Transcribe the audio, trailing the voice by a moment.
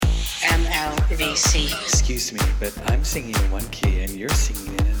VC. Excuse me, but I'm singing in one key and you're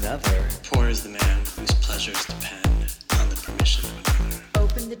singing in another. Poor is the man whose pleasures depend on the permission of another.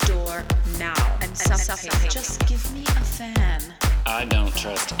 Open the door now and suffocate. Just give me a fan. I don't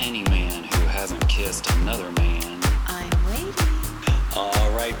trust any man who hasn't kissed another man. I'm waiting.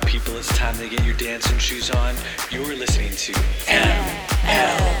 All right, people, it's time to get your dancing shoes on. You're listening to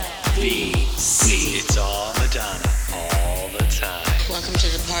MLVC. It's all Madonna, all the time. Welcome to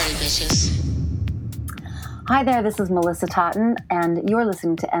the party, bitches. Hi there, this is Melissa Totten, and you're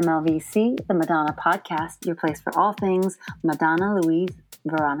listening to MLVC, the Madonna podcast, your place for all things Madonna, Louise,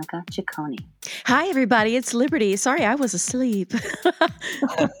 Veronica Ciccone. Hi, everybody. It's Liberty. Sorry, I was asleep.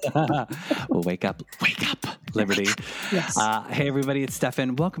 Well, wake up, Liberty. Yes. Hey, everybody. It's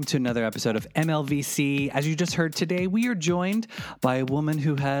Stefan. Welcome to another episode of MLVC. As you just heard today, we are joined by a woman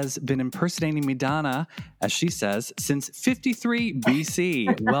who has been impersonating Madonna, as she says, since 53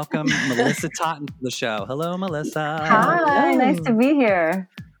 BC. Welcome, Melissa Totten, to the show. Hello, Melissa. Hi, nice to be here.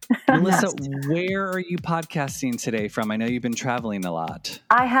 Melissa, where are you podcasting today from? I know you've been traveling a lot.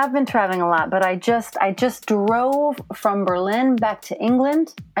 I have been traveling a lot, but I just drove from Berlin back to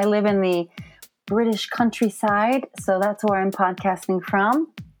England. I live in the British countryside, so that's where I'm podcasting from.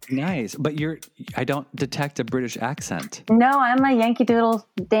 Nice. But I don't detect a British accent. No, I'm a Yankee Doodle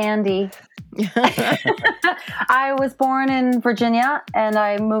dandy. I was born in Virginia, and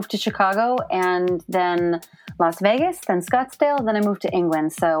I moved to Chicago, and then Las Vegas, then Scottsdale, then I moved to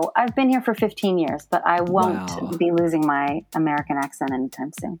England. So I've been here for 15 years, but I won't be losing my American accent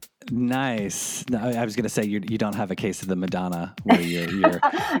anytime soon. Nice. No, I was going to say you don't have a case of the Madonna where you're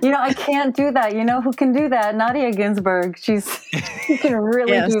I can't do that. You know who can do that? Nadia Ginsburg. She can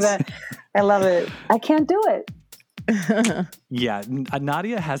really do that. I love it. I can't do it. Yeah,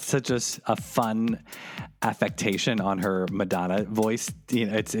 Nadia has such a fun affectation on her Madonna voice. You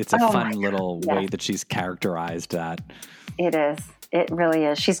know, it's a fun little way that she's characterized that. It is. It really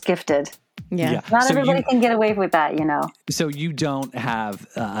is. She's gifted. Yeah. Not everybody can get away with that, you know. So you don't have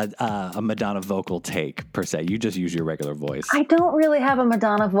a Madonna vocal take per se. You just use your regular voice. I don't really have a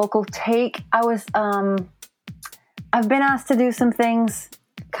Madonna vocal take. I've been asked to do some things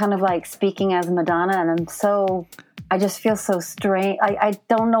kind of like speaking as Madonna, and I just feel so strange. I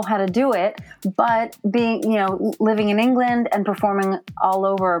don't know how to do it, but living in England and performing all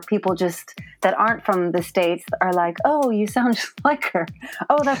over, people just that aren't from the States are like, oh, you sound just like her.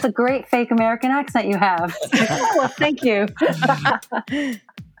 Oh, that's a great fake American accent you have. Oh, well, thank you.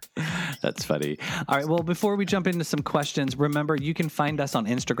 That's funny. All right. Well, before we jump into some questions, remember, you can find us on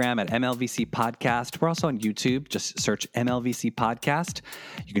Instagram at MLVC Podcast. We're also on YouTube. Just search MLVC Podcast.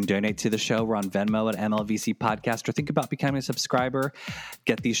 You can donate to the show. We're on Venmo at MLVC Podcast, or think about becoming a subscriber.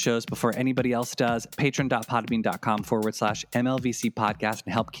 Get these shows before anybody else does. Patreon.podbean.com/MLVC Podcast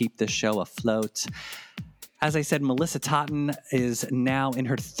and help keep this show afloat. As I said, Melissa Totten is now in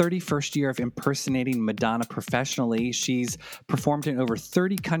her 31st year of impersonating Madonna professionally. She's performed in over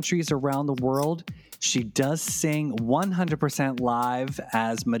 30 countries around the world. She does sing 100% live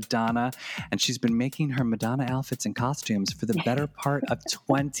as Madonna, and she's been making her Madonna outfits and costumes for the better part of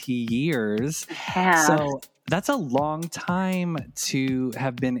 20 years. Yeah. So that's a long time to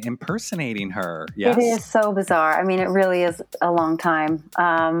have been impersonating her. Yes? It is so bizarre. I mean, it really is a long time.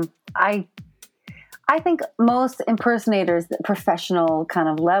 I think most impersonators, professional kind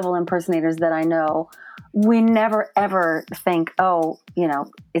of level impersonators that I know, we never ever think,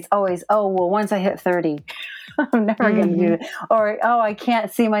 it's always, once I hit 30, I'm never going to do it. Or, I can't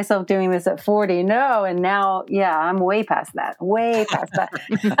see myself doing this at 40. No. And now, I'm way past that.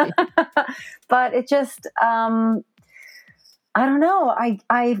 But it just, I don't know.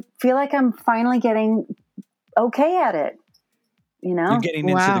 I feel like I'm finally getting okay at it. You know, you're getting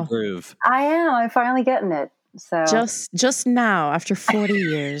into the groove. I am. I'm finally getting it. So just now, after 40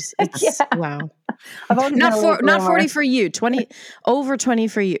 years, it's wow. Not 40 for you. 20 over 20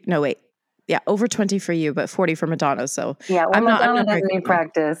 for you. No, wait. Yeah, over 20 for you, but 40 for Madonna. So Madonna doesn't need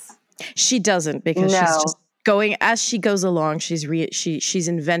practice. She doesn't, because she's just going as she goes along. She's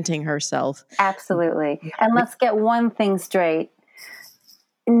inventing herself. Absolutely. And let's get one thing straight: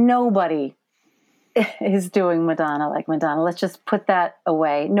 nobody is doing Madonna like Madonna. Let's just put that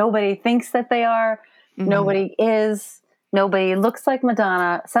away. Nobody thinks that they are. Mm-hmm. Nobody is. Nobody looks like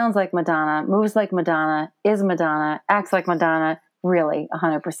Madonna, sounds like Madonna, moves like Madonna, is Madonna, acts like Madonna. Really,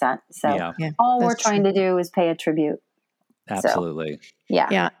 100%. So all we're trying to do is pay a tribute. Absolutely. So,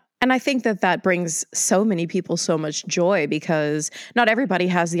 yeah. And I think that brings so many people so much joy, because not everybody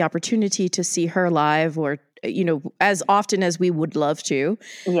has the opportunity to see her live or as often as we would love to.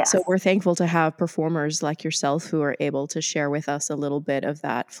 Yes. So we're thankful to have performers like yourself who are able to share with us a little bit of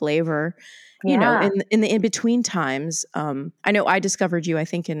that flavor. Yeah. In the in between times. I know I discovered you. I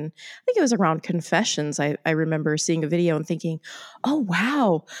think it was around Confessions. I remember seeing a video and thinking, "Oh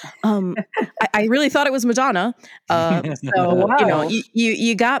wow!" I really thought it was Madonna. So Wow.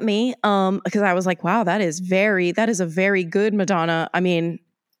 you got me because I was like, "Wow, that is a very good Madonna." I mean,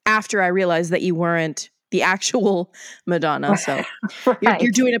 after I realized that you weren't the actual Madonna, so Right.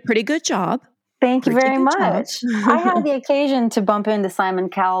 you're doing a pretty good job. Thank you Pretty very good job. much. I had the occasion to bump into Simon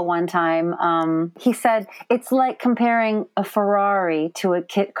Cowell one time. He said, it's like comparing a Ferrari to a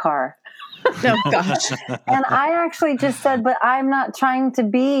kit car. Oh, gosh. And I actually just said, but I'm not trying to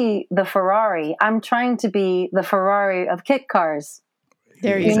be the Ferrari. I'm trying to be the Ferrari of kit cars.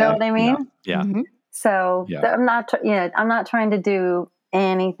 There You you know go. what I mean? Yeah. Mhm. So Yeah. I'm not trying to do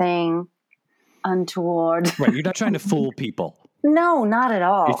anything untoward. Right. You're not trying to fool people. No, not at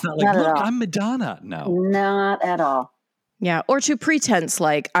all. It's not like, Not at look, all. I'm Madonna. No. Not at all. Yeah, or to pretense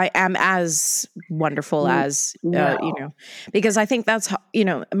like I am as wonderful as No. because I think that's how,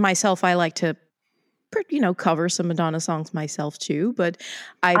 myself. I like to cover some Madonna songs myself too, but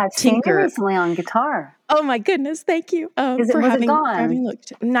I've seen you tinker. recently on guitar. Oh my goodness, thank you Was for it having gone?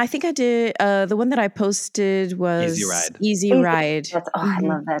 looked. And I think I did. The one that I posted was Easy Ride. Easy Ride. I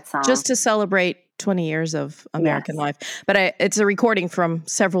love that song. Just to celebrate 20 years of American life. But it's a recording from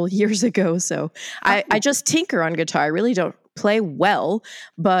several years ago. So I just tinker on guitar. I really don't play well,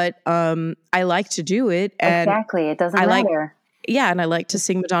 but I like to do it. And exactly. It doesn't I like, matter. and I like to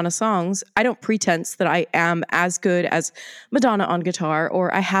sing Madonna songs. I don't pretense that I am as good as Madonna on guitar,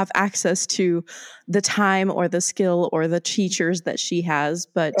 or I have access to the time or the skill or the teachers that she has.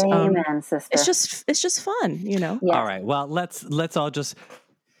 But Amen, sister. it's just fun, Yes. All right. Well, let's all just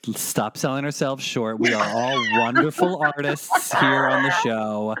stop selling ourselves short. We are all wonderful artists here on the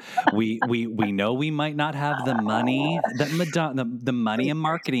show. We know we might not have the money that Madonna, the money and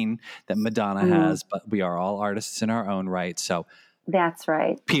marketing that Madonna has, but we are all artists in our own right. So that's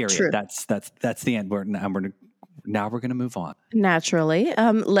right. period. True. That's the end. Now we're going to move on. Naturally.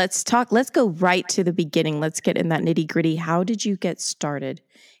 Let's go right to the beginning. Let's get in that nitty gritty. How did you get started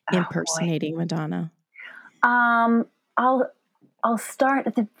impersonating Madonna? I'll start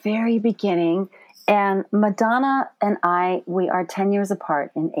at the very beginning. And Madonna and we are 10 years apart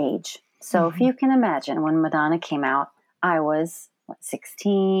in age. So if you can imagine, when Madonna came out, I was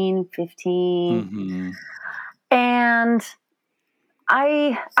 16, 15. Mm-hmm. And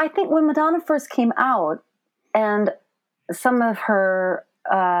I think when Madonna first came out and some of her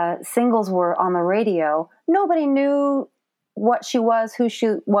singles were on the radio, nobody knew what she was, who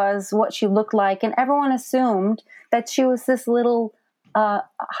she was, what she looked like. And everyone assumed that she was this little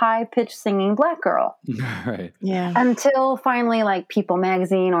high-pitched singing black girl. Right. Yeah. Until finally, like People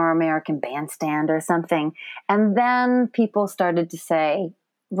Magazine or American Bandstand or something. And then people started to say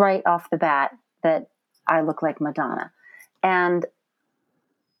right off the bat that I look like Madonna. And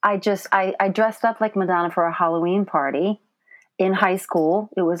I dressed up like Madonna for a Halloween party in high school.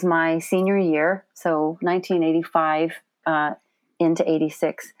 It was my senior year, so 1985 into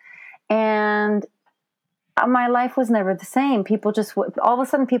 86. And my life was never the same. People just, all of a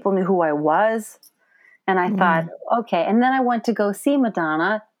sudden people knew who I was. And I thought, okay. And then I went to go see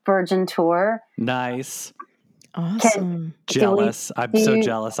Madonna, Virgin Tour. Nice. Awesome. Jealous. I'm so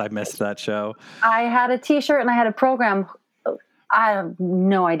jealous. I missed that show. I had a t-shirt and I had a program. I have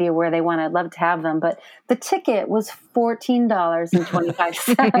no idea where they went. I'd love to have them, but the ticket was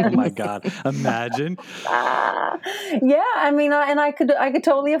 $14.25. Oh my God. Imagine. Yeah. I mean, and I could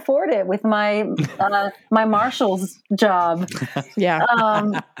totally afford it with my, my Marshall's job. Yeah.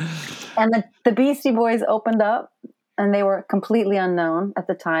 And the Beastie Boys opened up and they were completely unknown at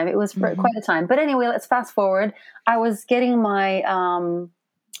the time. It was quite a time, but anyway, let's fast forward. I was getting my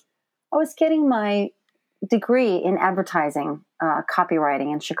degree in advertising,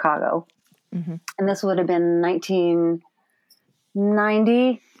 copywriting in Chicago. And this would have been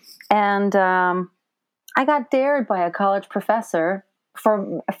 1990. And I got dared by a college professor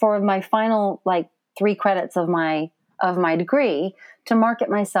for my final 3 credits of my degree to market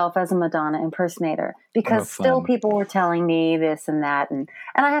myself as a Madonna impersonator, because still people were telling me this and that. And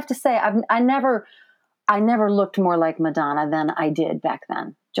I have to say, I never looked more like Madonna than I did back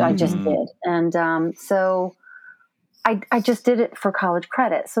then. I just did. And so I just did it for college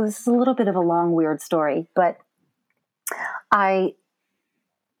credit. So this is a little bit of a long, weird story, but I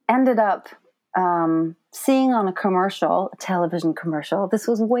ended up seeing on a television commercial, this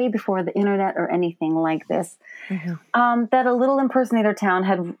was way before the internet or anything like this, that a little impersonator town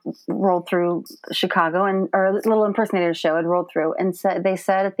had rolled through Chicago, or a little impersonator show had rolled through, and they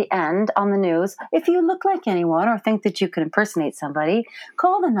said at the end on the news, if you look like anyone or think that you could impersonate somebody,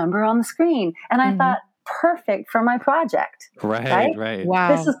 call the number on the screen. And I thought, perfect for my project. Right.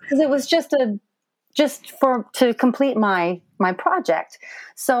 Wow. This is because it was to complete my project.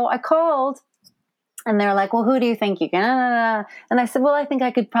 So I called. And they're like, well, who do you think you can? And I said, well, I think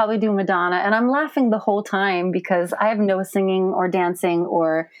I could probably do Madonna. And I'm laughing the whole time because I have no singing or dancing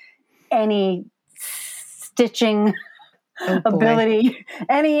or any stitching ability,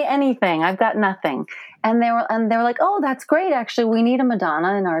 anything. I've got nothing. And they were like, oh, that's great. Actually, we need a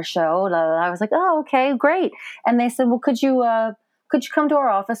Madonna in our show. I was like, oh, okay, great. And they said, well, could you come to our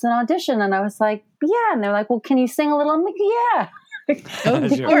office and audition? And I was like, yeah. And they're like, well, can you sing a little? I'm like, yeah. Oh, Can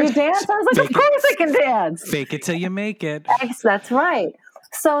you dance? I was like, of course I can dance. Fake it till you make it. That's right.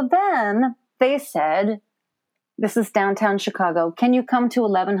 So then they said, this is downtown Chicago. Can you come to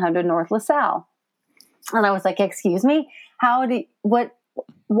 1100 North LaSalle? And I was like, excuse me? Why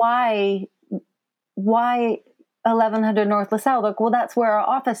 1100 North LaSalle? Like, well, that's where our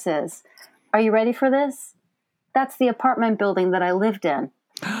office is. Are you ready for this? That's the apartment building that I lived in.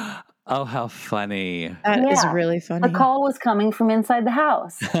 Oh, how funny. That is really funny. The call was coming from inside the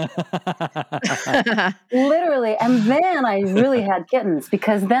house. Literally. And then I really had kittens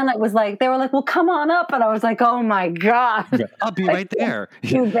because then it was like, they were like, well, come on up. And I was like, oh my God. I'll be right there.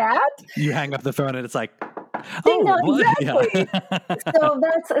 Do that? You hang up the phone and it's like, exactly. Yeah. So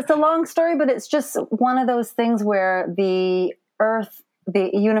it's a long story, but it's just one of those things where the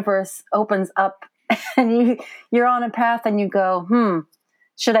universe opens up and you're on a path and you go,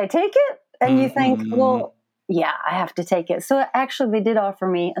 should I take it? And you think, well, yeah, I have to take it. So actually, they did offer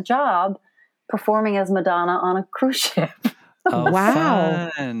me a job performing as Madonna on a cruise ship. Oh,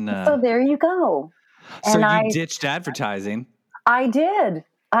 wow. Fun. So there you go. So and you ditched advertising. I did.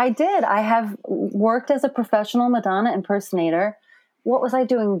 I have worked as a professional Madonna impersonator. What was I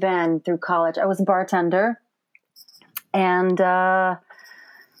doing then through college? I was a bartender. And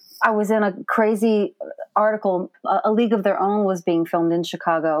I was in a crazy article. A League of Their Own was being filmed in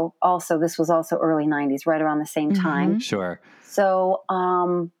Chicago. Also, this was also early 90s, right around the same time. Sure. So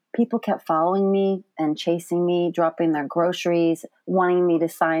people kept following me and chasing me, dropping their groceries, wanting me to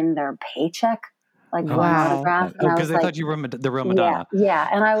sign their paycheck, like for an autograph. Oh, because they thought you were the real Madonna. Yeah.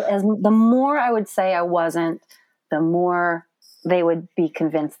 And the more I would say I wasn't, the more they would be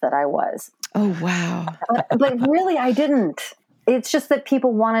convinced that I was. Oh, wow. But really, I didn't. It's just that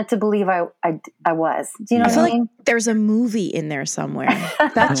people wanted to believe I was. Do you know what I mean? Like there's a movie in there somewhere.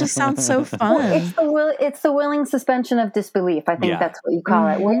 That just sounds so fun. Well, it's the willing suspension of disbelief. I think that's what you call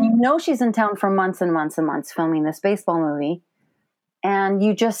it. When you know she's in town for months and months and months filming this baseball movie, and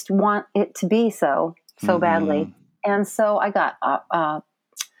you just want it to be so badly. And so I got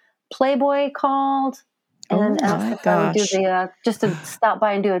Playboy called, and asked if I would do just to stop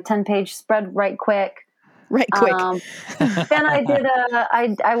by and do a 10-page spread right quick. Right quick. Then I did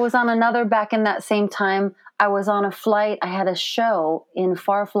I was on another, back in that same time, I was on a flight. I had a show in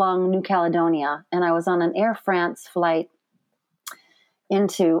far-flung New Caledonia, and I was on an Air France flight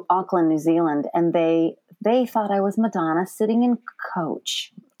into Auckland, New Zealand, and they thought I was Madonna sitting in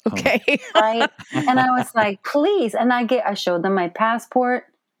coach. Okay. Right? And I was like, please. And I showed them my passport,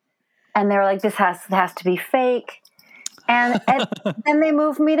 and they were like, this has to be fake. And then they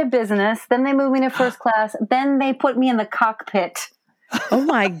moved me to business. Then they moved me to first class. Then they put me in the cockpit. Oh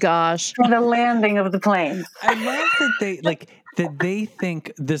my gosh! For the landing of the plane. I love that they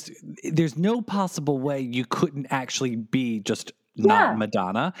think this. There's no possible way you couldn't actually be just not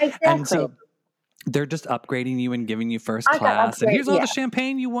Madonna, exactly. And so they're just upgrading you and giving you first class. And here's all the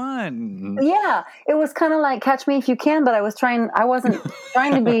champagne you won. Yeah. It was kind of like Catch Me If You Can, but I wasn't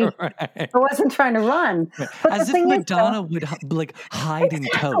trying to be, I wasn't trying to run. But as the if thing Madonna would hide in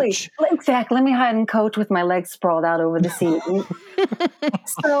coach. Exactly. Let me hide in coach with my legs sprawled out over the seat.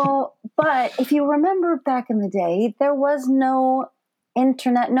 But if you remember back in the day, there was no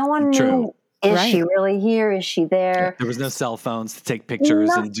internet. No one knew. Is she really here? Is she there? There was no cell phones to take pictures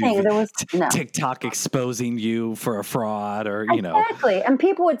and do there was TikTok exposing you for a fraud or, Exactly. And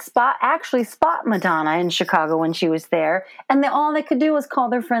people would spot Madonna in Chicago when she was there. And all they could do was call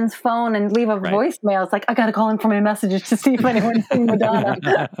their friend's phone and leave a voicemail. It's like, I got to call in for my messages to see if anyone's seen Madonna.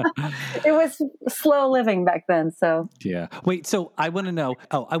 It was slow living back then. So, yeah. Wait, so I want to know,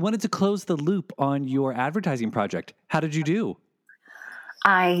 I wanted to close the loop on your advertising project. How did you do?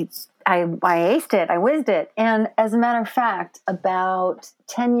 I aced it. I whizzed it. And as a matter of fact, about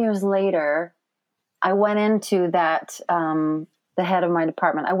 10 years later, I went into that, the head of my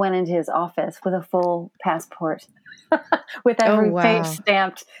department, I went into his office with a full passport with every page wow.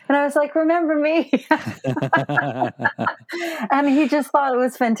 stamped. And I was like, remember me? And he just thought it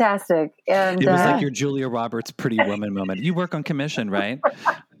was fantastic. And It was like your Julia Roberts Pretty Woman moment. You work on commission, right?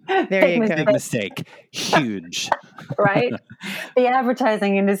 There you go. Big mistake. Huge. right? The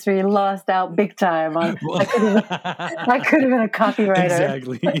advertising industry lost out big time on. I could have been a copywriter.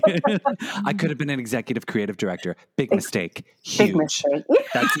 Exactly. I could have been an executive creative director. Big mistake. Huge. Big mistake.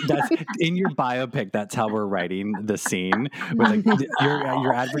 That's in your biopic. That's how we're writing the scene. Where like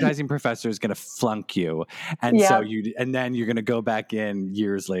your advertising professor is going to flunk you, and so then you're going to go back in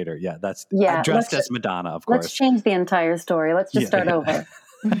years later. Yeah, that's dressed as Madonna, of course. Let's change the entire story. Let's just start over.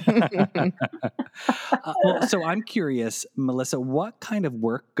 Well, so I'm curious, Melissa, what kind of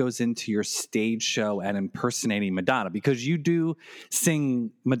work goes into your stage show and impersonating Madonna? Because you do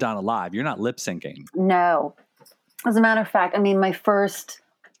sing Madonna live. You're not lip syncing. No. As a matter of fact, I mean, my first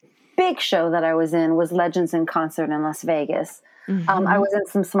big show that I was in was Legends in Concert in Las Vegas. I was in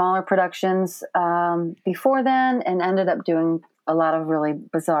some smaller productions before then and ended up doing a lot of really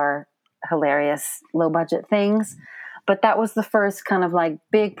bizarre, hilarious, low budget things. But that was the first kind of like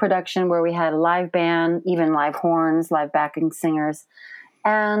big production where we had a live band, even live horns, live backing singers.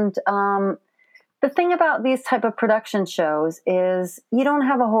 And the thing about these type of production shows is you don't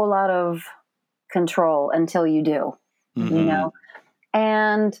have a whole lot of control until you do, you know?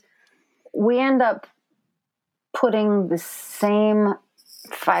 And we end up putting the same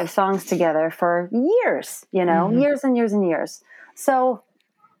 5 songs together for years, you know, years and years and years. So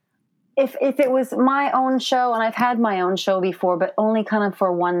if it was my own show, and I've had my own show before, but only kind of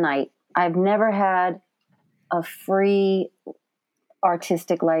for one night, I've never had a free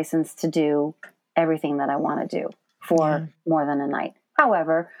artistic license to do everything that I want to do for more than a night.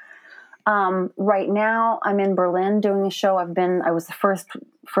 However, right now I'm in Berlin doing a show. I was the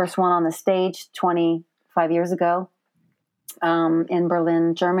first one on the stage 25 years ago, in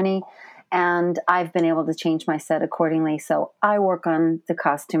Berlin, Germany. And I've been able to change my set accordingly. So I work on the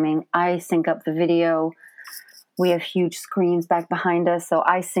costuming. I sync up the video. We have huge screens back behind us. So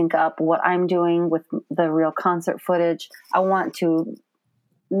I sync up what I'm doing with the real concert footage. I want to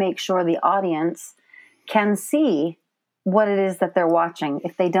make sure the audience can see what it is that they're watching.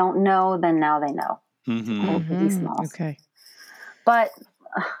 If they don't know, then now they know. Okay. But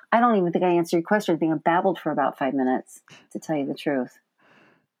I don't even think I answered your question. I think I babbled for about 5 minutes, to tell you the truth.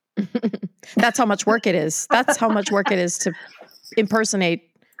 That's how much work it is. That's how much work it is to impersonate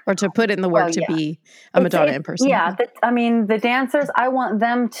or to put in the work to be a Madonna impersonator. Yeah, I mean, the dancers, I want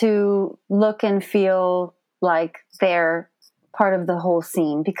them to look and feel like they're part of the whole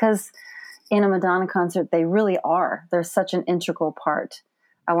scene, because in a Madonna concert, they really are. They're such an integral part.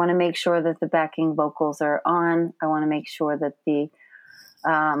 I want to make sure that the backing vocals are on. I want to make sure that the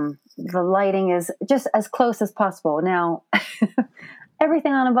lighting is just as close as possible. Now,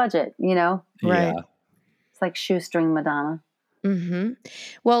 everything on a budget, you know? Right. Yeah. It's like shoestring Madonna.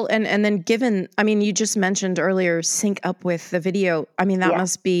 Well, and then given, I mean, you just mentioned earlier, sync up with the video. I mean, that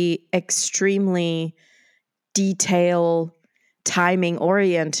must be extremely detail, timing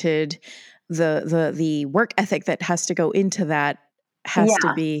oriented. The work ethic that has to go into that has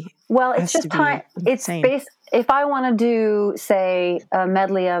to be. Well, it's just time. It's based. If I want to do, say, a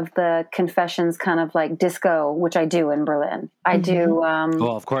medley of the Confessions, kind of like disco, which I do in Berlin, I do.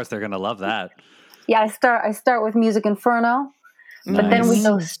 Well, of course, they're going to love that. Yeah, I start with Music Inferno, but then we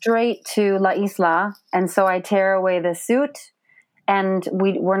go straight to La Isla, and so I tear away the suit, and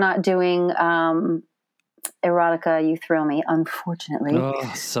we're not doing Erotica, You Thrill Me, unfortunately.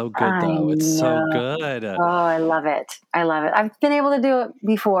 Oh, so good, though. It's so good. Oh, I love it. I've been able to do it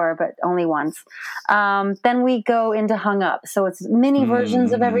before, but only once. Then we go into Hung Up. So it's mini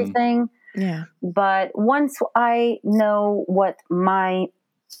versions of everything. Yeah. But once I know what my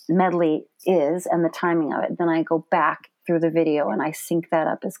medley is and the timing of it, then I go back through the video and I sync that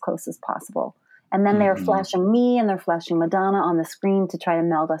up as close as possible. And then they're flashing me and they're flashing Madonna on the screen to try to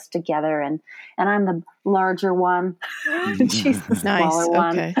meld us together. And I'm the larger one. She's the smaller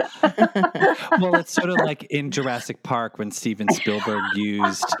one. Okay. Well, it's sort of like in Jurassic Park when Steven Spielberg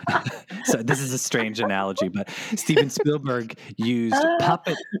used, so this is a strange analogy, but Steven Spielberg used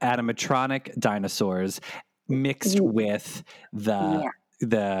puppet animatronic dinosaurs mixed with the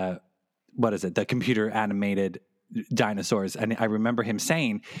what is it? The computer animated dinosaurs. And I remember him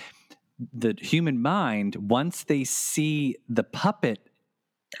saying, the human mind, once they see the puppet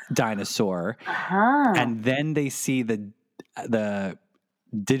dinosaur and then they see the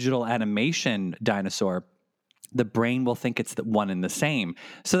digital animation dinosaur, the brain will think it's the one and the same.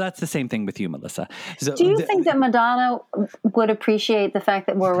 So that's the same thing with you, Melissa. So Do you think that Madonna would appreciate the fact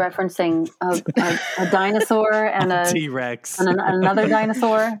that we're referencing a dinosaur and a T-Rex and another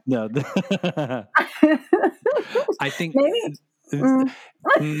dinosaur? No, I think Maybe.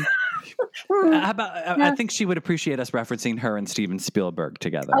 How about? I think she would appreciate us referencing her and Steven Spielberg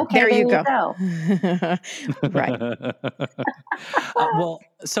together. Okay, there you go. Right. Well,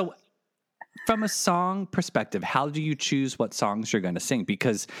 so from a song perspective, how do you choose what songs you're going to sing?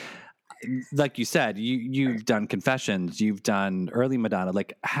 Because, like you said, you've done Confessions, you've done early Madonna.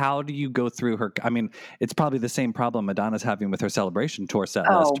 Like, how do you go through her? I mean, it's probably the same problem Madonna's having with her Celebration tour set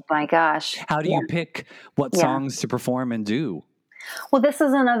list. Oh my gosh! How do you pick what songs to perform and do? Well, this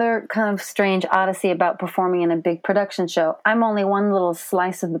is another kind of strange odyssey about performing in a big production show. I'm only one little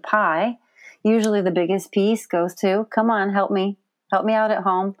slice of the pie. Usually the biggest piece goes to, come on, help me out at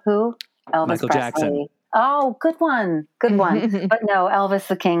home. Who? Elvis Michael Presley. Jackson. Oh, good one. But no, Elvis,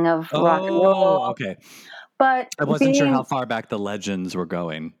 the king of rock and roll. Okay. But I wasn't sure how far back the legends were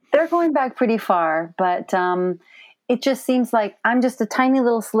going. They're going back pretty far, but it just seems like I'm just a tiny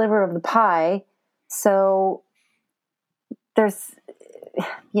little sliver of the pie. So there's,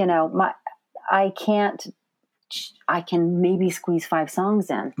 I can maybe squeeze 5 songs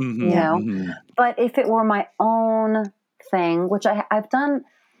in, but if it were my own thing, which I've done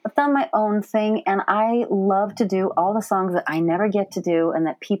my own thing, and I love to do all the songs that I never get to do and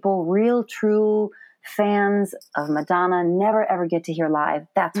that people, real true fans of Madonna, never ever get to hear live.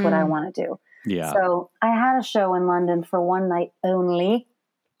 That's what I want to do. Yeah. So I had a show in London for one night only.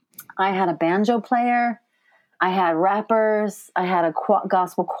 I had a banjo player. I had rappers. I had a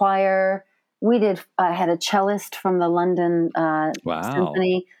gospel choir. I had a cellist from the London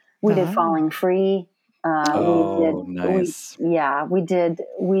Symphony. We did Falling Free. Nice. We did.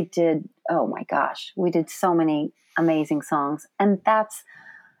 Oh my gosh, we did so many amazing songs, and that's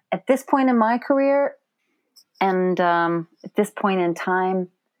at this point in my career, and at this point in time,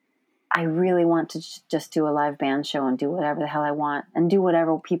 I really want to just do a live band show and do whatever the hell I want and do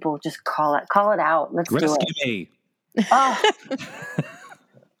whatever people just call it out. Let's Rescue do it. me. Oh,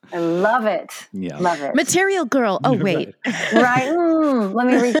 I love it. Yeah. Love it. Material Girl. Oh, wait. Right. Let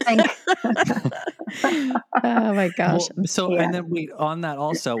me rethink. Oh my gosh. Well, and then on that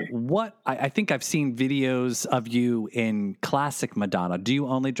also, I think I've seen videos of you in classic Madonna. Do you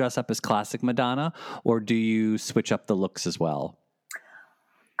only dress up as classic Madonna, or do you switch up the looks as well?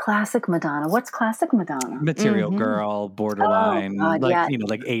 Classic Madonna. What's classic Madonna? Material Girl, borderline,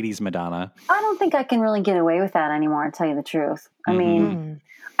 like 80s Madonna. I don't think I can really get away with that anymore, to tell you the truth. I mean,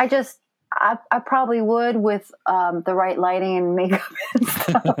 I probably would with the right lighting and makeup and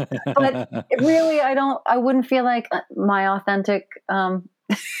stuff. But really, I wouldn't feel like my authentic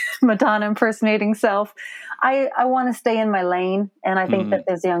Madonna impersonating self. I want to stay in my lane. And I think that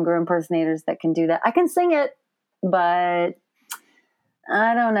there's younger impersonators that can do that. I can sing it, but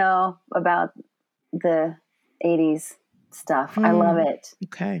I don't know about the 80s stuff. I love it.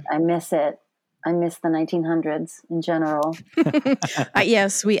 Okay. I miss it. I miss the 1900s in general.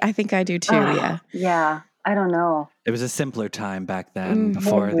 Yes, I think I do too. Yeah. Yeah. I don't know. It was a simpler time back then,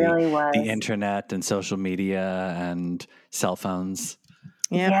 before really the internet and social media and cell phones.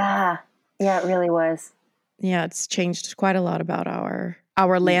 Yeah. Yeah, it really was. Yeah, it's changed quite a lot about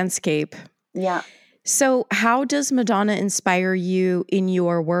our landscape. Yeah. So how does Madonna inspire you in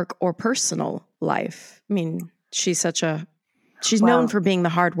your work or personal life? I mean, she's known for being the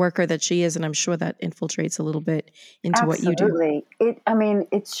hard worker that she is, and I'm sure that infiltrates a little bit into what you do. Absolutely.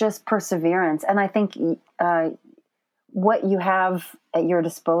 It's just perseverance. And I think what you have at your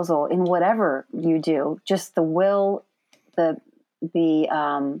disposal in whatever you do, just the will, the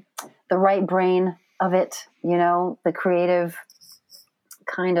right brain of it, the creative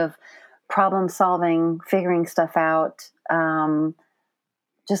kind of problem solving, figuring stuff out,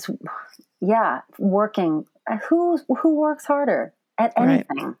 working. Who works harder at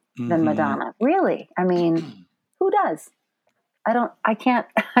anything than Madonna? Really? I mean, who does? I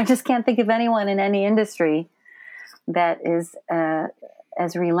just can't think of anyone in any industry that is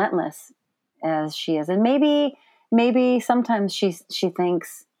as relentless as she is. And maybe sometimes she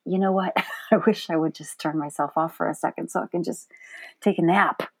thinks, you know what? I wish I would just turn myself off for a second so I can just take a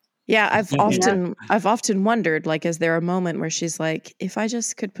nap. Yeah, I've often wondered, like, is there a moment where she's like, if I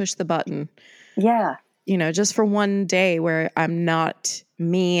just could push the button? Yeah. Just for one day where I'm not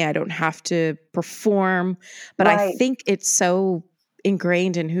me, I don't have to perform. But I think it's so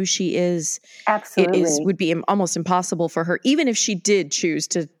ingrained in who she is. Absolutely. Would be almost impossible for her, even if she did choose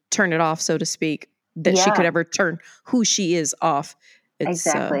to turn it off, so to speak, that she could ever turn who she is off.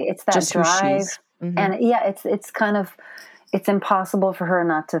 Exactly. It's that drive. And yeah, it's kind of, it's impossible for her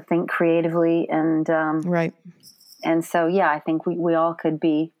not to think creatively. And, Right. and so, yeah, I think we all could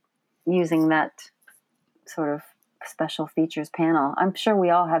be using that sort of special features panel. I'm sure we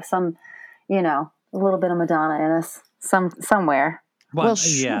all have some, a little bit of Madonna in us somewhere. Well,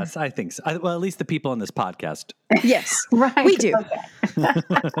 sure. yes, I think so. Well, at least the people on this podcast. Yes, Right. we do.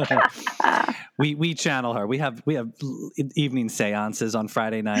 Okay. We channel her. We have evening seances on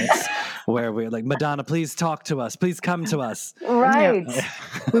Friday nights where we're like, Madonna, please talk to us. Please come to us. Right.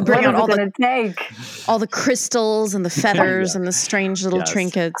 We bring out What is it gonna take? all the crystals and the feathers and the strange little Yes.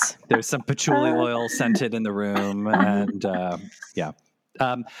 trinkets. There's some patchouli oil scented in the room, and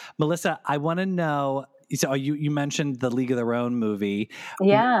Melissa, I want to know. So you mentioned the League of Their Own movie.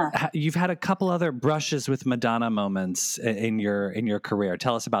 Yeah. You've had a couple other brushes with Madonna moments in your career.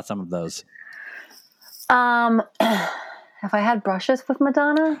 Tell us about some of those. Have I had brushes with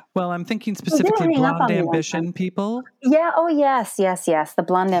Madonna? Well, I'm thinking specifically hang up Blonde on me one Ambition people. Yeah. Oh, yes. The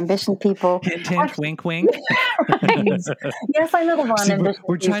Blonde Ambition people. Hint, hint, wink, wink. Right. Yes, I know the Blonde See, Ambition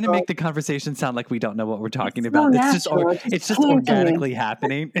we're trying to people. make the conversation sound like we don't know what we're talking It's about. so It's natural. just It came to me. organically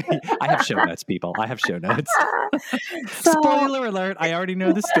happening. I have show notes, people. I have show notes. So- Spoiler alert! I already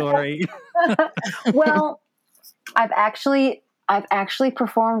know the story. Well, I've actually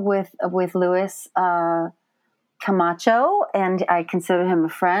performed with Louis Camacho, and I consider him a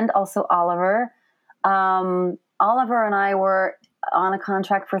friend. Also, Oliver. Oliver and I were on a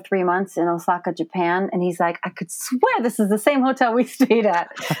contract for 3 months in Osaka, Japan, and he's like, I could swear this is the same hotel we stayed at.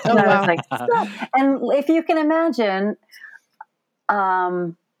 And I was like, stop. And if you can imagine,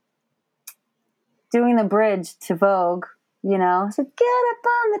 doing the bridge to Vogue, so get up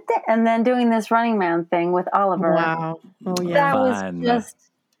on the and then doing this Running Man thing with Oliver. Wow. Oh yeah. That Fun. was just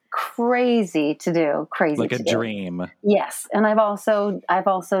crazy to do. Like a dream. Yes, and I've also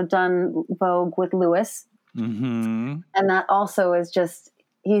done Vogue with Louis, Mm-hmm. and that also is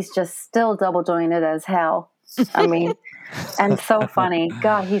he's just still double jointed as hell. I mean, and so funny.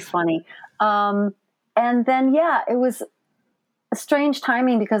 God, he's funny. And then it was a strange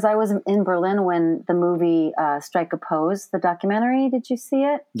timing because I was in Berlin when the movie Strike a Pose, the documentary. Did you see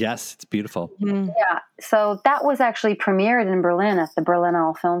it? Yes, it's beautiful. Yeah. So that was actually premiered in Berlin at the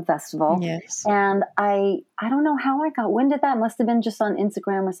Berlinale Film Festival. Yes. And I don't know how I got wind of that. Must have been just on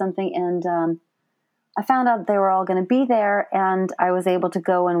Instagram or something. And I found out they were all going to be there, and I was able to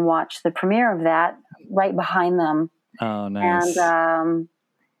go and watch the premiere of that right behind them. Oh, nice. And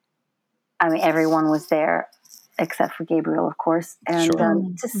everyone was there except for Gabriel, of course.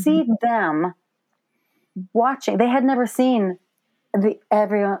 And to see them watching, they had never seen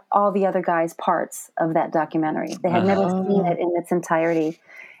all the other guys' parts of that documentary. They had never seen it in its entirety.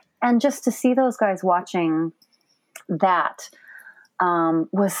 And just to see those guys watching that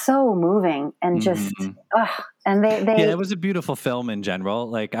was so moving and just, and they it was a beautiful film in general.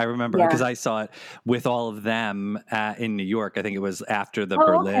 Like I remember because I saw it with all of them in New York. I think it was after the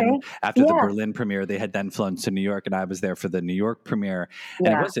the Berlin premiere. They had then flown to New York, and I was there for the New York premiere. And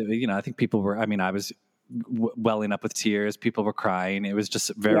it was, I think people were. I mean, I was welling up with tears. People were crying. It was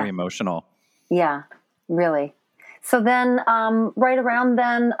just very emotional. Yeah, really. So then, right around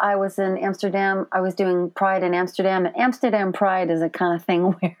then, I was in Amsterdam. I was doing Pride in Amsterdam. And Amsterdam Pride is a kind of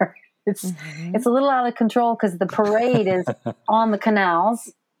thing where it's a little out of control because the parade is on the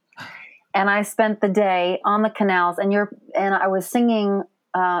canals. And I spent the day on the canals, and I was singing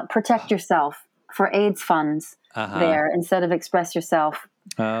 "Protect Yourself" for AIDS funds there instead of "Express Yourself."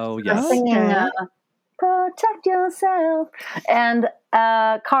 Oh yes, I was singing "Protect Yourself," and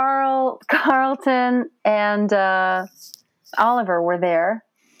Carlton and Oliver were there,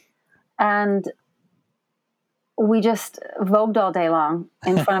 and we just vogued all day long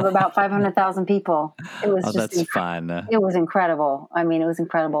in front of about 500,000 people. It was just that's fun. It was incredible. I mean, it was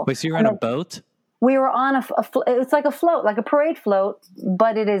incredible. Wait, so you were on a boat? We were on it's like a float, like a parade float,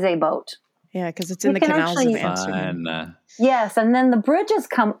 but it is a boat. Yeah, because it's in the canals of Amsterdam. Fun. Yes, and then the bridges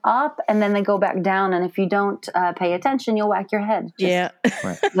come up and then they go back down. And if you don't pay attention, you'll whack your head. Right.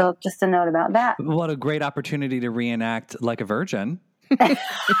 So just a note about that. What a great opportunity to reenact Like a Virgin.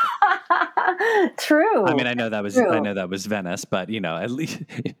 True. I mean, I know that was Venice, but at least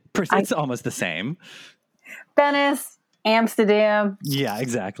it's almost the same. Venice, Amsterdam. Yeah,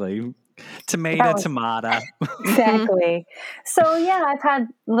 exactly. Tomato. Exactly. So I've had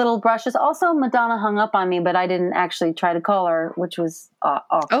little brushes. Also, Madonna hung up on me, but I didn't actually try to call her, which was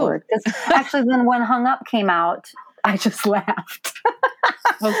awkward. Because actually, then when "Hung Up" came out, I just laughed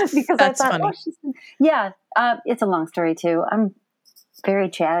because that's I thought, funny. it's a long story too. I'm very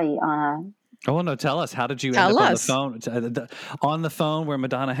chatty on Oh no! Tell us, how did you Tell end us. up on the phone where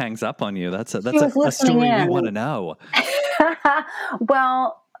Madonna hangs up on you? That's a listening story we in. want to know.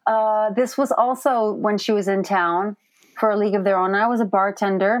 Well, this was also when she was in town for A League of Their Own. I was a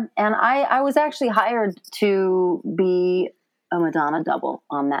bartender, and I was actually hired to be a Madonna double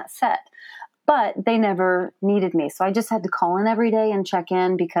on that set. But they never needed me. So I just had to call in every day and check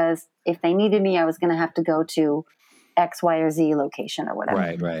in, because if they needed me, I was going to have to go to X, Y, or Z location or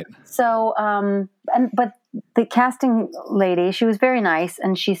whatever. Right. So, but the casting lady, she was very nice.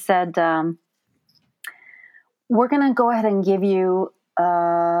 And she said, we're going to go ahead and give you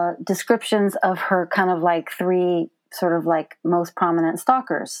descriptions of her kind of like 3 sort of like most prominent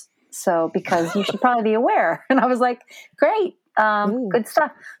stalkers. So, because you should probably be aware. And I was like, great. Good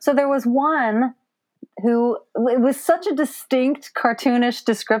stuff. So there was one who, it was such a distinct cartoonish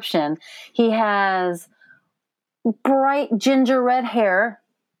description. He has bright ginger red hair,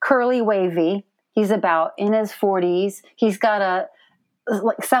 curly wavy. He's about in his 40s. He's got a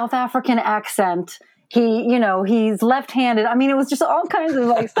like South African accent. He's left-handed. I mean, it was just all kinds of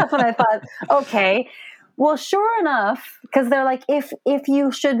like stuff. And I thought, okay, well, sure enough, because they're like, if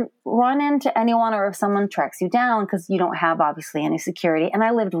you should run into anyone or if someone tracks you down, because you don't have obviously any security. And I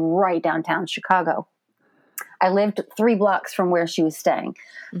lived right downtown Chicago. I lived 3 blocks from where she was staying.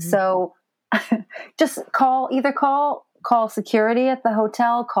 Mm-hmm. So just call security at the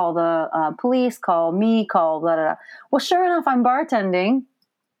hotel, call the police, call me, call blah, blah, blah. Well, sure enough, I'm bartending.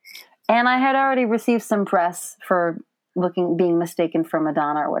 And I had already received some press for being mistaken for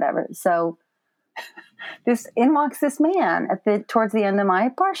Madonna or whatever. So in walks this man towards the end of my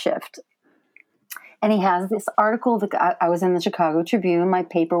bar shift. And he has this article that I was in the Chicago Tribune. My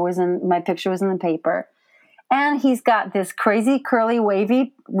picture was in the paper. And he's got this crazy curly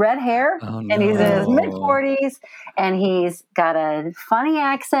wavy red hair. Oh, no. And he's in his mid-40s. And he's got a funny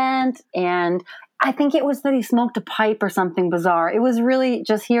accent. And I think it was that he smoked a pipe or something bizarre. It was really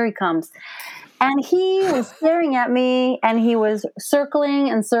just, here he comes. And he was staring at me, and he was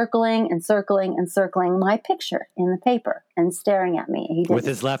circling and circling and circling and circling my picture in the paper and staring at me. With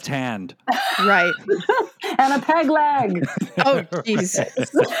his left hand. Right. And a peg leg. Oh,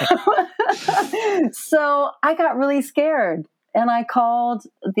 Jesus. So I got really scared, and I called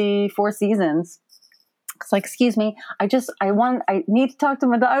the Four Seasons. It's like, excuse me, I need to talk to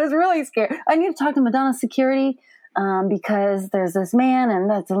Madonna. I was really scared. I need to talk to Madonna's security. Because there's this man, and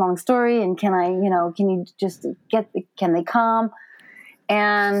that's a long story. And can they come?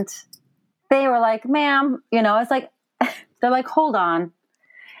 And they were like, ma'am, it's like, they're like, hold on.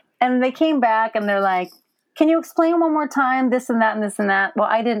 And they came back and they're like, can you explain one more time this and that and this and that? Well,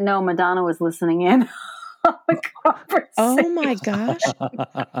 I didn't know Madonna was listening in on the conversation. Oh my gosh.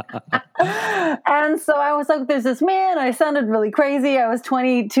 And so I was like, there's this man. I sounded really crazy. I was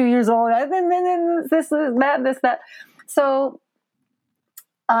 22 years old. This, that. So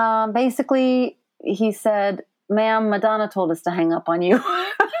basically he said, ma'am, Madonna told us to hang up on you. And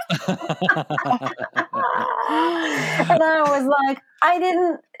I was like,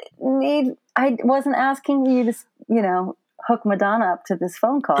 I wasn't asking you to, hook Madonna up to this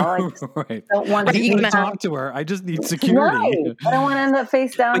phone call. I just don't want to talk to her. I just need security. Right. I don't want to end up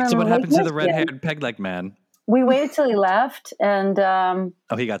face down. So what happened to the red-haired peg-leg man? We waited till he left, and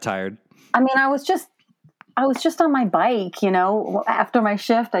he got tired. I mean, I was just on my bike, After my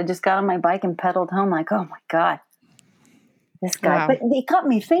shift, I just got on my bike and pedaled home. Like, oh my God, this guy. Wow. But it got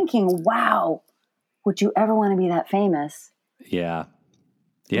me thinking, wow, would you ever want to be that famous? Yeah.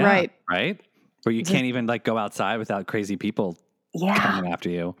 Right. Where you can't even go outside without crazy people coming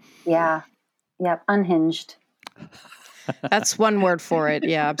after you. Yeah. Yep. Unhinged. That's one word for it.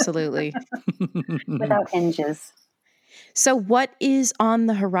 Yeah, absolutely. Without hinges. So what is on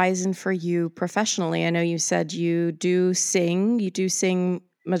the horizon for you professionally? I know you said you do sing. You do sing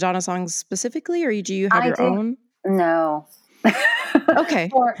Madonna songs specifically, or do you have your own? No.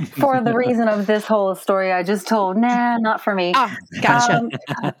 Okay. For the reason of this whole story I just told, not for me. Oh, gotcha.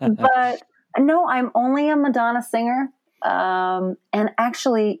 But no, I'm only a Madonna singer. And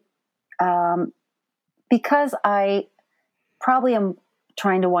actually, because I probably am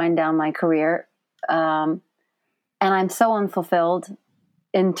trying to wind down my career, and I'm so unfulfilled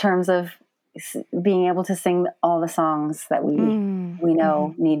in terms of being able to sing all the songs that we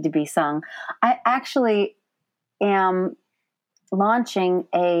know need to be sung. I actually am launching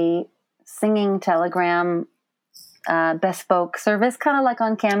a singing telegram bespoke service, kind of like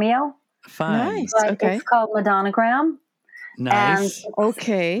on Cameo. Fun. Nice. But okay. It's called Madonnagram. Nice. And,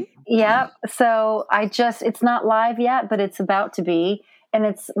 okay. Yeah. So it's not live yet, but it's about to be. And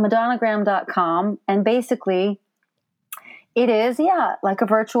it's madonnagram.com. And basically, It is, yeah, like a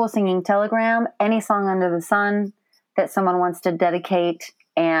virtual singing telegram, any song under the sun that someone wants to dedicate,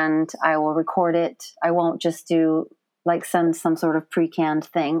 and I will record it. I won't just do like send some sort of pre-canned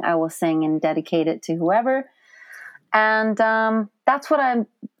thing. I will sing and dedicate it to whoever. And that's what I'm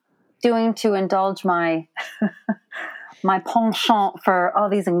doing to indulge my my penchant for all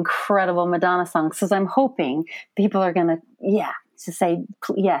these incredible Madonna songs, because I'm hoping people are going to say,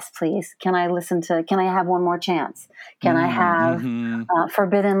 yes, please. Can I have One More Chance? Can I have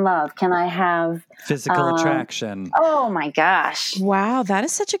Forbidden Love? Can I have Physical Attraction? Oh my gosh. Wow, that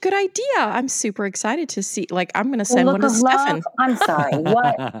is such a good idea. I'm super excited to see. Like, I'm going to send one to Stefan. I'm sorry.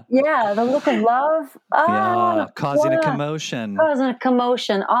 What? Yeah, The Look of Love. Yeah, causing a commotion. Causing a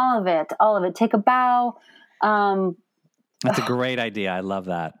commotion. All of it. Take a Bow. That's a great idea. I love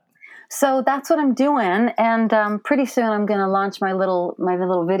that. So that's what I'm doing, and pretty soon I'm going to launch my little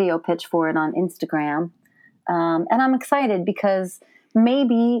video pitch for it on Instagram, and I'm excited because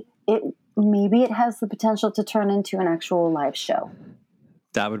maybe it has the potential to turn into an actual live show.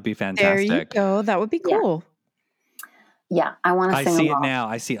 That would be fantastic. There you go. That would be cool. Yeah, I want to sing along. I see it now.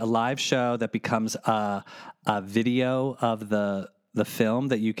 I see a live show that becomes a video of the film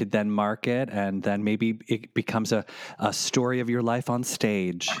that you could then market, and then maybe it becomes a story of your life on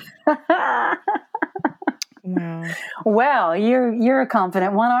stage. Wow. Well, you're a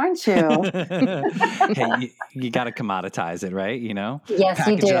confident one, aren't you? Hey, you got to commoditize it, right? You know? Yes,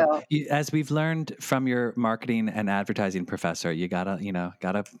 Package you do. As we've learned from your marketing and advertising professor, you gotta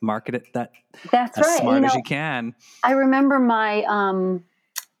market it that's as right. smart as you can. I remember my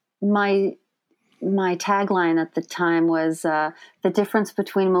tagline at the time was the difference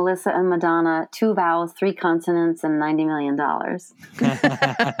between Melissa and Madonna: 2 vowels, 3 consonants, and $90 million.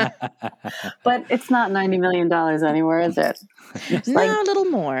 But it's not $90 million anymore, is it? It's a little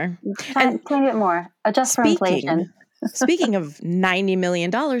more. And tiny bit more. Adjust for inflation. Speaking of $90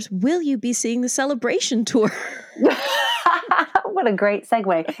 million, will you be seeing the Celebration tour? What a great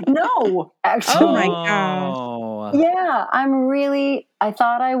segue. No, actually. Oh my God. Yeah, I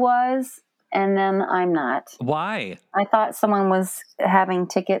thought I was. And then I'm not. Why? I thought someone was having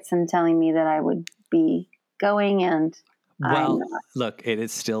tickets and telling me that I would be going, and I'm not. Look, it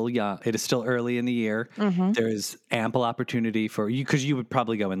is still young. It is still early in the year. Mm-hmm. There is ample opportunity for you, because you would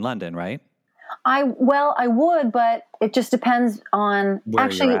probably go in London, right? I would, but it just depends on what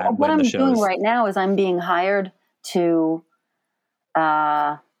I'm doing right now is I'm being hired to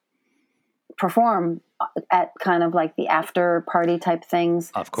perform at kind of like the after party type things.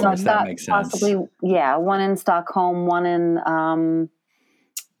 Of course, so that makes sense. Possibly, one in Stockholm, one in I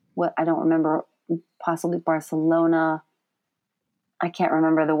don't remember, possibly Barcelona. I can't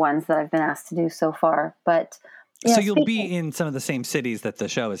remember the ones that I've been asked to do so far, but so you'll be in some of the same cities that the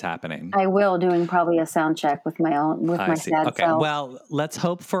show is happening. I will, doing probably a sound check with my sad self. Well, let's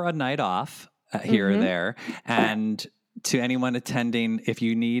hope for a night off here or there, and. To anyone attending, if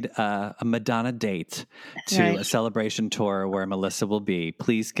you need a Madonna date to a Celebration tour where Melissa will be,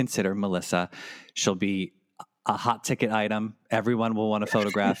 please consider Melissa. She'll be a hot ticket item. Everyone will want to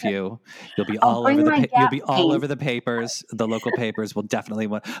photograph you. You'll be all over the papers. The local papers will definitely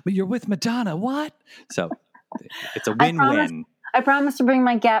want. But you're with Madonna. What? So it's a win-win. I promise to bring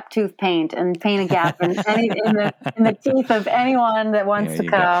my gap tooth paint and paint a gap in the teeth of anyone that wants to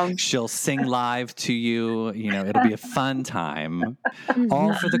come. She'll sing live to you. It'll be a fun time.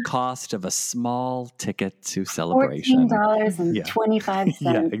 All for the cost of a small ticket to Celebration. $14.25.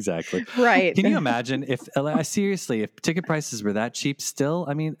 Yeah, exactly. Right. Can you imagine if ticket prices were that cheap still?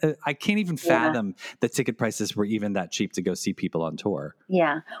 I mean, I can't even fathom that ticket prices were even that cheap to go see people on tour.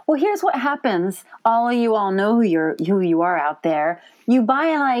 Yeah. Well, here's what happens. All of you all know who you are out there. You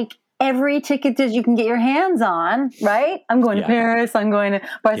buy like every ticket that you can get your hands on, right? I'm going to Paris. I'm going to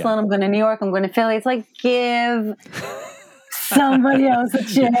Barcelona. I'm going to New York. I'm going to Philly. It's like, give somebody else a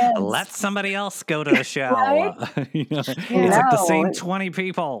chance. Let somebody else go to the show. Right? It's like the same 20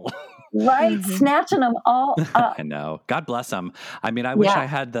 people. Right? Mm-hmm. Snatching them all up. I know. God bless them. I mean, I wish I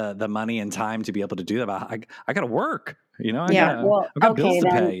had the money and time to be able to do that, but I got to work. I've got bills to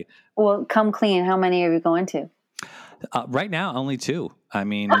pay. Well, come clean. How many are you going to? Right now, only 2. I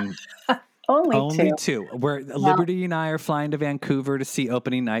mean, only two. Liberty and I are flying to Vancouver to see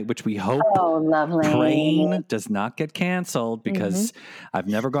opening night, which we hope, praying, does not get canceled, because I've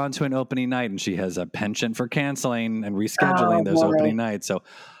never gone to an opening night, and she has a penchant for canceling and rescheduling those opening nights. So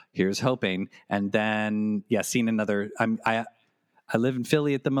here's hoping. And then, seeing another. I live in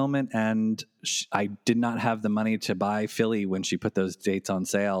Philly at the moment, and I did not have the money to buy Philly when she put those dates on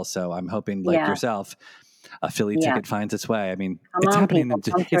sale. So I'm hoping, like yourself, a Philly ticket finds its way. I mean, Come it's on, happening. people,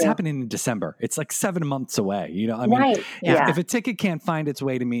 come It's through. happening in December. It's like 7 months away. You know, I mean, Right. if a ticket can't find its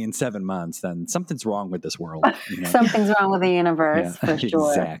way to me in 7 months, then something's wrong with this world. You know? Something's wrong with the universe, for sure.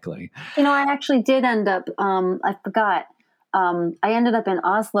 Exactly. You know, I actually did end up, I forgot, I ended up in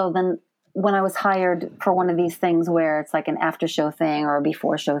Oslo then when I was hired for one of these things where it's like an after show thing or a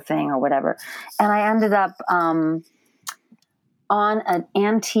before show thing or whatever. And I ended up on an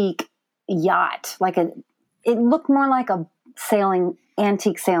antique yacht, it looked more like a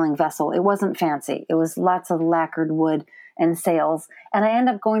antique sailing vessel. It wasn't fancy. It was lots of lacquered wood and sails. And I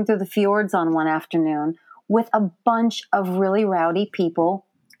ended up going through the fjords on one afternoon with a bunch of really rowdy people.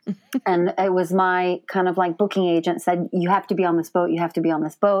 And it was my kind of like booking agent said, you have to be on this boat. You have to be on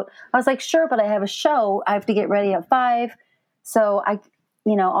this boat. I was like, sure, but I have a show. I have to get ready at 5. So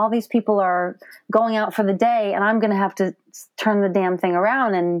all these people are going out for the day and I'm going to have to turn the damn thing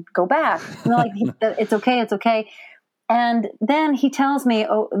around and go back. And they're like, it's okay. It's okay. And then he tells me,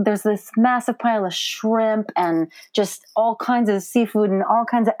 there's this massive pile of shrimp and just all kinds of seafood and all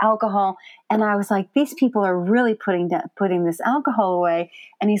kinds of alcohol. And I was like, these people are really putting this alcohol away.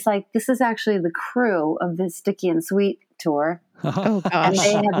 And he's like, this is actually the crew of this Sticky and Sweet tour. Oh, gosh. And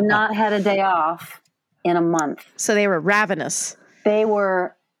they have not had a day off in a month. So they were ravenous. They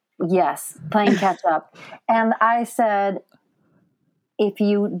were, yes, playing catch up. And I said, if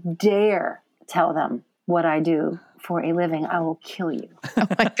you dare tell them what I do for a living, I will kill you. Oh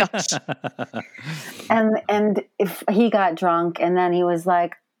my gosh. And if he got drunk and then he was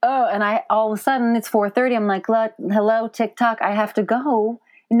like, oh, and all of a sudden it's 4:30. I'm like, hello, TikTok, I have to go.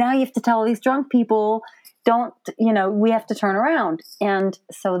 Now you have to tell all these drunk people, we have to turn around. And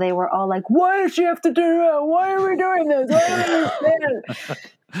so they were all like, why does she have to do that? Why are we doing this? Why are we doing this?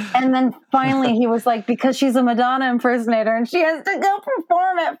 And then finally he was like, because she's a Madonna impersonator and she has to go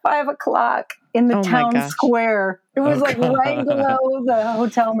perform at 5:00 in the town square. It was right below the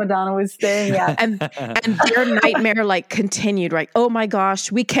hotel Madonna was staying at. And their nightmare continued, right? Oh my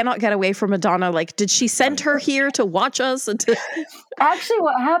gosh, we cannot get away from Madonna. Did she send her here to watch us? Actually,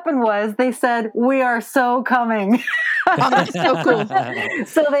 what happened was they said, we are so coming. Oh, that's so cool.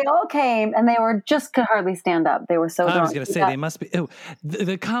 So they all came and they were just could hardly stand up. They were so drunk. I was going to say, they must be,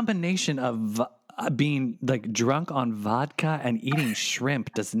 the combination of being drunk on vodka and eating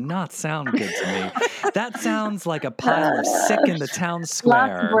shrimp does not sound good to me. That sounds like a pile of sick in the town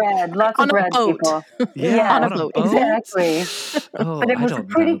square. Lots of bread, people. Yeah, on a boat. Exactly. But it was a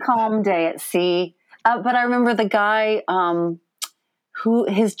pretty calm day at sea. But I remember the guy who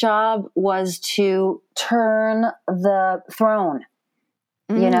his job was to turn the throne,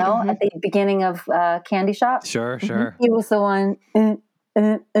 at the beginning of Candy Shop. Sure. He was the one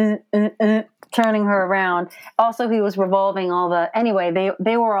turning her around. Also, he was revolving anyway,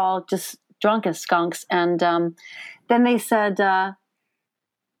 they were all just drunk as skunks. And then they said,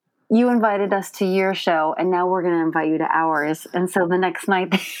 you invited us to your show and now we're going to invite you to ours. And so the next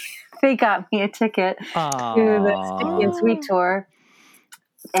night they got me a ticket to the Sticky and Sweet tour.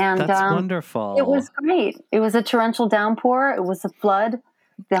 And that's wonderful. It was great. It was a torrential downpour. It was a flood.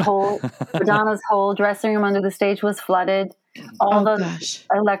 The whole Madonna's whole dressing room under the stage was flooded. All the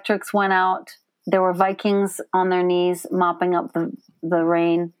electrics went out. There were Vikings on their knees mopping up the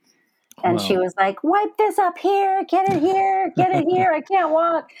rain. And she was like, wipe this up here, get it here, I can't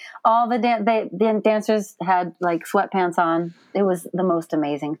walk. All the dancers had sweatpants on. It was the most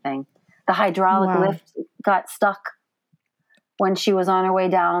amazing thing. The hydraulic lift got stuck when she was on her way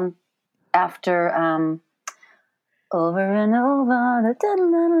down after over and over,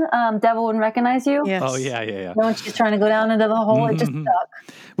 Devil Wouldn't Recognize You. Yes. Oh, yeah. When she's trying to go down into the hole, it just stuck.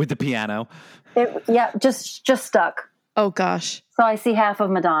 With the piano. Just stuck. Oh, gosh. So I see half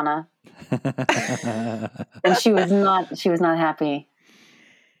of Madonna. And she was not happy.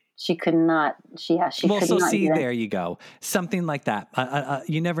 She could not. She could not. See, there you go. Something like that.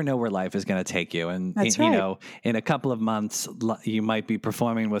 You never know where life is going to take you, and That's right. In a couple of months, you might be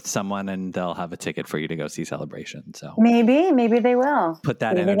performing with someone, and they'll have a ticket for you to go see Celebration. So maybe they will put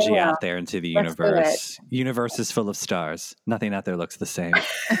that energy out there into the universe. Universe is full of stars. Nothing out there looks the same.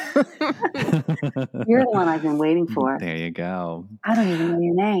 You're the one I've been waiting for. There you go. I don't even know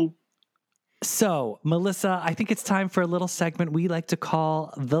your name. So, Melissa, I think it's time for a little segment we like to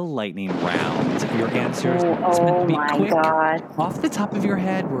call the lightning round. Your answers it's meant to be quick, God. off the top of your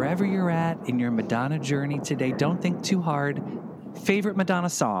head, wherever you're at in your Madonna journey today. Don't think too hard. Favorite Madonna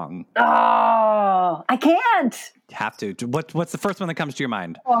song? Oh, I can't. You have to. What's the first one that comes to your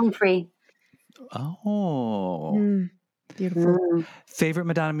mind? Home Free. Oh. Beautiful. Favorite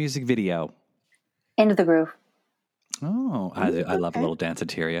Madonna music video? Into the Groove. Oh, I love a little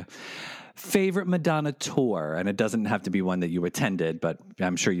danceteria. Favorite Madonna tour, and it doesn't have to be one that you attended, but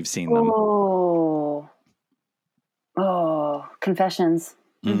I'm sure you've seen them. Oh, Confessions.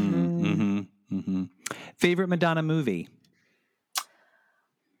 Favorite Madonna movie?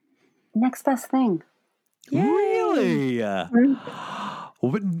 Next Best Thing. Yay. Really?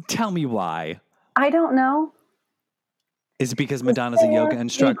 Tell me why. I don't know. Is it because Madonna's a yoga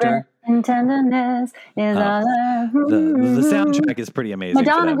instructor? And tenderness is all The soundtrack is pretty amazing.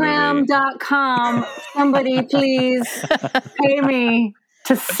 Madonnagram.com. Somebody please pay me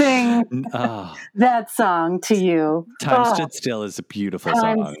to sing that song to you. Time Stood Still is a beautiful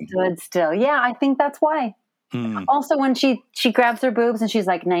Time song. Stood Still. Yeah, I think that's why. Also, when she grabs her boobs and she's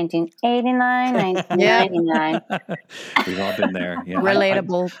like 1989, 1999. We've all been there. Yeah.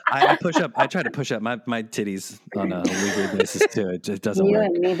 Relatable. I push up. I try to push up my titties on a weekly basis too. It just doesn't You work.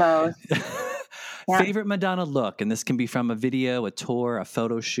 and me both. Yeah. Favorite Madonna look, and this can be from a video, a tour, a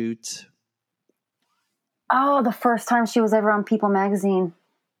photo shoot. Oh, the first time she was ever on People magazine.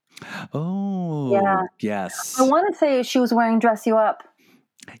 Oh, Yeah. yes. I want to say she was wearing Dress You Up.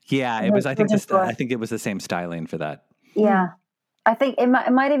 Yeah, it was. I think it was the same styling for that. Yeah, I think it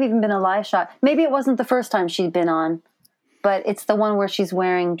might have even been a live shot. Maybe it wasn't the first time she'd been on, but it's the one where she's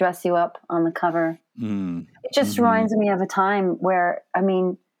wearing Dress You Up on the cover. It just reminds me of a time where, I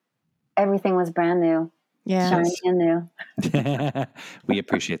mean, everything was brand new. Yeah. Shiny and new. We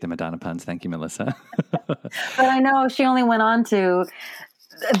appreciate the Madonna puns. Thank you, Melissa. But I know she only went on to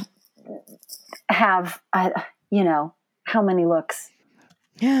have, how many looks?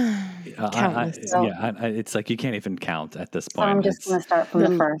 Countless. It's like you can't even count at this point. So I'm just going to start from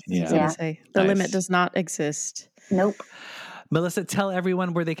the first. Yeah. Say, the limit does not exist. Nope. Melissa, tell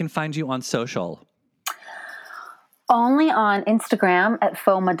everyone where they can find you on social. Only on Instagram at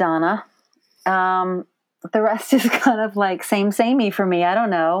Faux Madonna. The rest is kind of like samey for me. I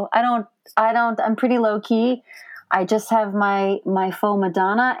don't know. I'm pretty low key. I just have my faux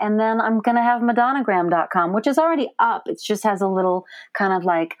Madonna, and then I'm going to have Madonnagram.com, which is already up. It just has a little kind of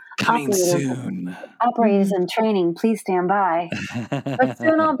like coming soon. Operators in training, please stand by. But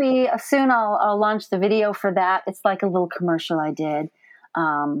soon I'll launch the video for that. It's like a little commercial I did.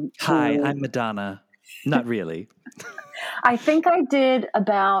 Hi, I'm Madonna. Not really. I think I did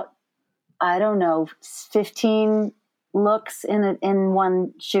about, 15 looks in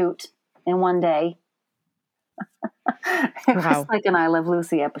one shoot in one day. It was like an I Love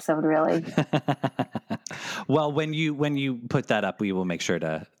Lucy episode, really. Well, when you put that up, we will make sure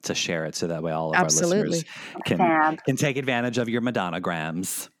to share it so that way all of our listeners can take advantage of your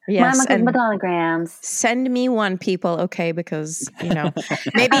Madonnagrams. Yes, and Madonnagrams. Send me one, people, okay? Because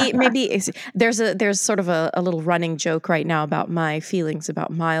maybe there's sort of a little running joke right now about my feelings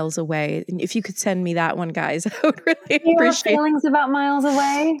about Miles Away. And if you could send me that one, guys, I would really appreciate. Feelings about Miles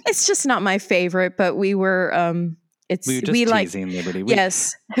Away. It's just not my favorite, but we were. We like teasing Liberty.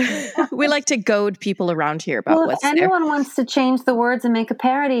 Yes, we like to goad people around here about what's there. If anyone wants to change the words and make a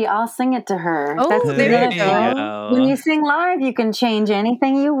parody, I'll sing it to her. Oh, there you go. When you sing live, you can change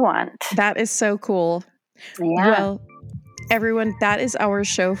anything you want. That is so cool. Yeah. Well, everyone, that is our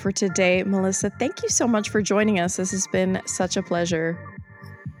show for today. Melissa, thank you so much for joining us. This has been such a pleasure.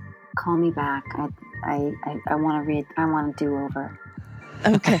 Call me back. I want to read. I want to do over.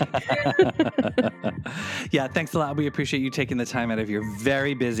 Okay. Yeah, thanks a lot. We appreciate you taking the time out of your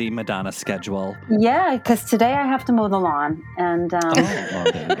very busy Madonna schedule. Yeah, because today I have to mow the lawn. And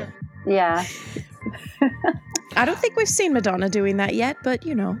okay. Yeah. I don't think we've seen Madonna doing that yet, but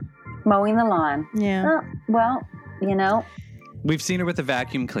mowing the lawn. Yeah. Well, We've seen her with a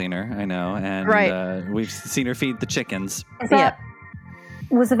vacuum cleaner, I know, and we've seen her feed the chickens.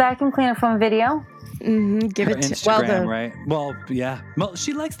 Was the vacuum cleaner from a video? Mm-hmm. Give her it to Instagram, right? Well, yeah. Well,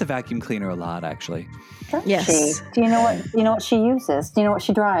 she likes the vacuum cleaner a lot, actually. Does yes. She? Do you know what she uses? Do you know what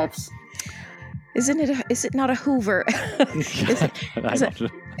she drives? Is it not a Hoover? It's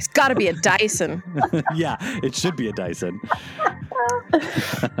got to be a Dyson. Yeah, it should be a Dyson.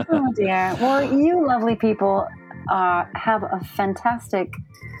 Oh dear. Well, you lovely people have a fantastic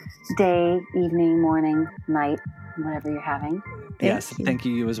day, evening, morning, night, whatever you're having. Yes, thank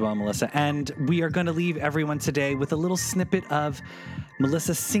you as well, Melissa. And we are going to leave everyone today with a little snippet of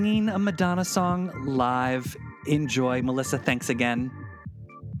Melissa singing a Madonna song live. Enjoy. Melissa, thanks again.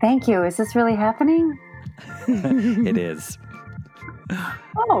 Thank you. Is this really happening? It is.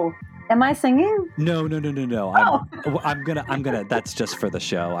 Oh, am I singing? No. I'm gonna. That's just for the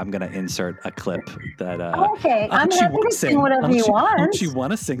show. I'm gonna insert a clip that. Okay, I'm happy to sing whatever you want. Don't you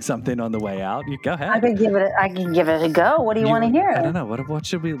want to sing something on the way out? You go ahead. I can give it a go. What do you want to hear? I don't know. What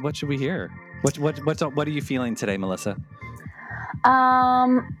should we hear? What are you feeling today, Melissa?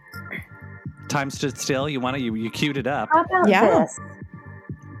 Time Stood Still. You want to? You queued it up. How about Yeah. this?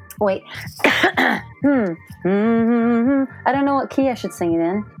 Wait. I don't know what key I should sing it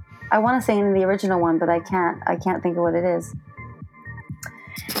in. I want to sing it in the original one, but I can't. I can't think of what it is.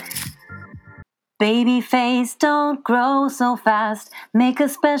 Baby face, don't grow so fast. Make a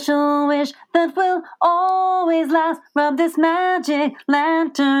special wish that will always last. Rub this magic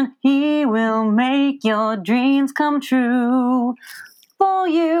lantern. He will make your dreams come true. For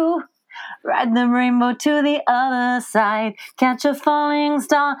you. Ride the rainbow to the other side. Catch a falling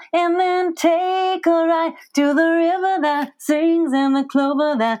star and then take a ride to the river that sings and the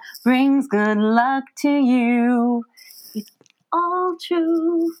clover that brings good luck to you. It's all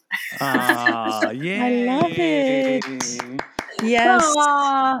true. Yay. I love it. Yes.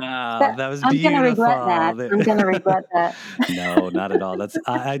 That was I'm beautiful. gonna regret that. I'm gonna regret that. No, not at all. That's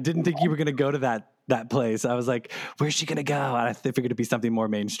I didn't think you were gonna go to that place. I was like, where's she gonna go? I figured it'd be something more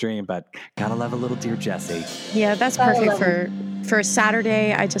mainstream, but gotta love a little Dear Jessie. Yeah, that's perfect for a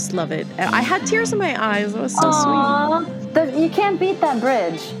Saturday. I just love it. I had tears in my eyes. It was so sweet. You can't beat that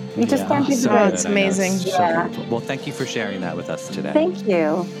bridge. You just can't beat the Oh, bridge. it's amazing. Yeah. Well, thank you for sharing that with us today. Thank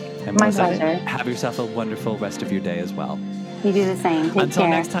you. And My Melissa, pleasure. have yourself a wonderful rest of your day as well. You do the same. Take Until care.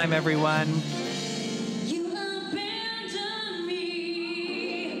 next time, everyone.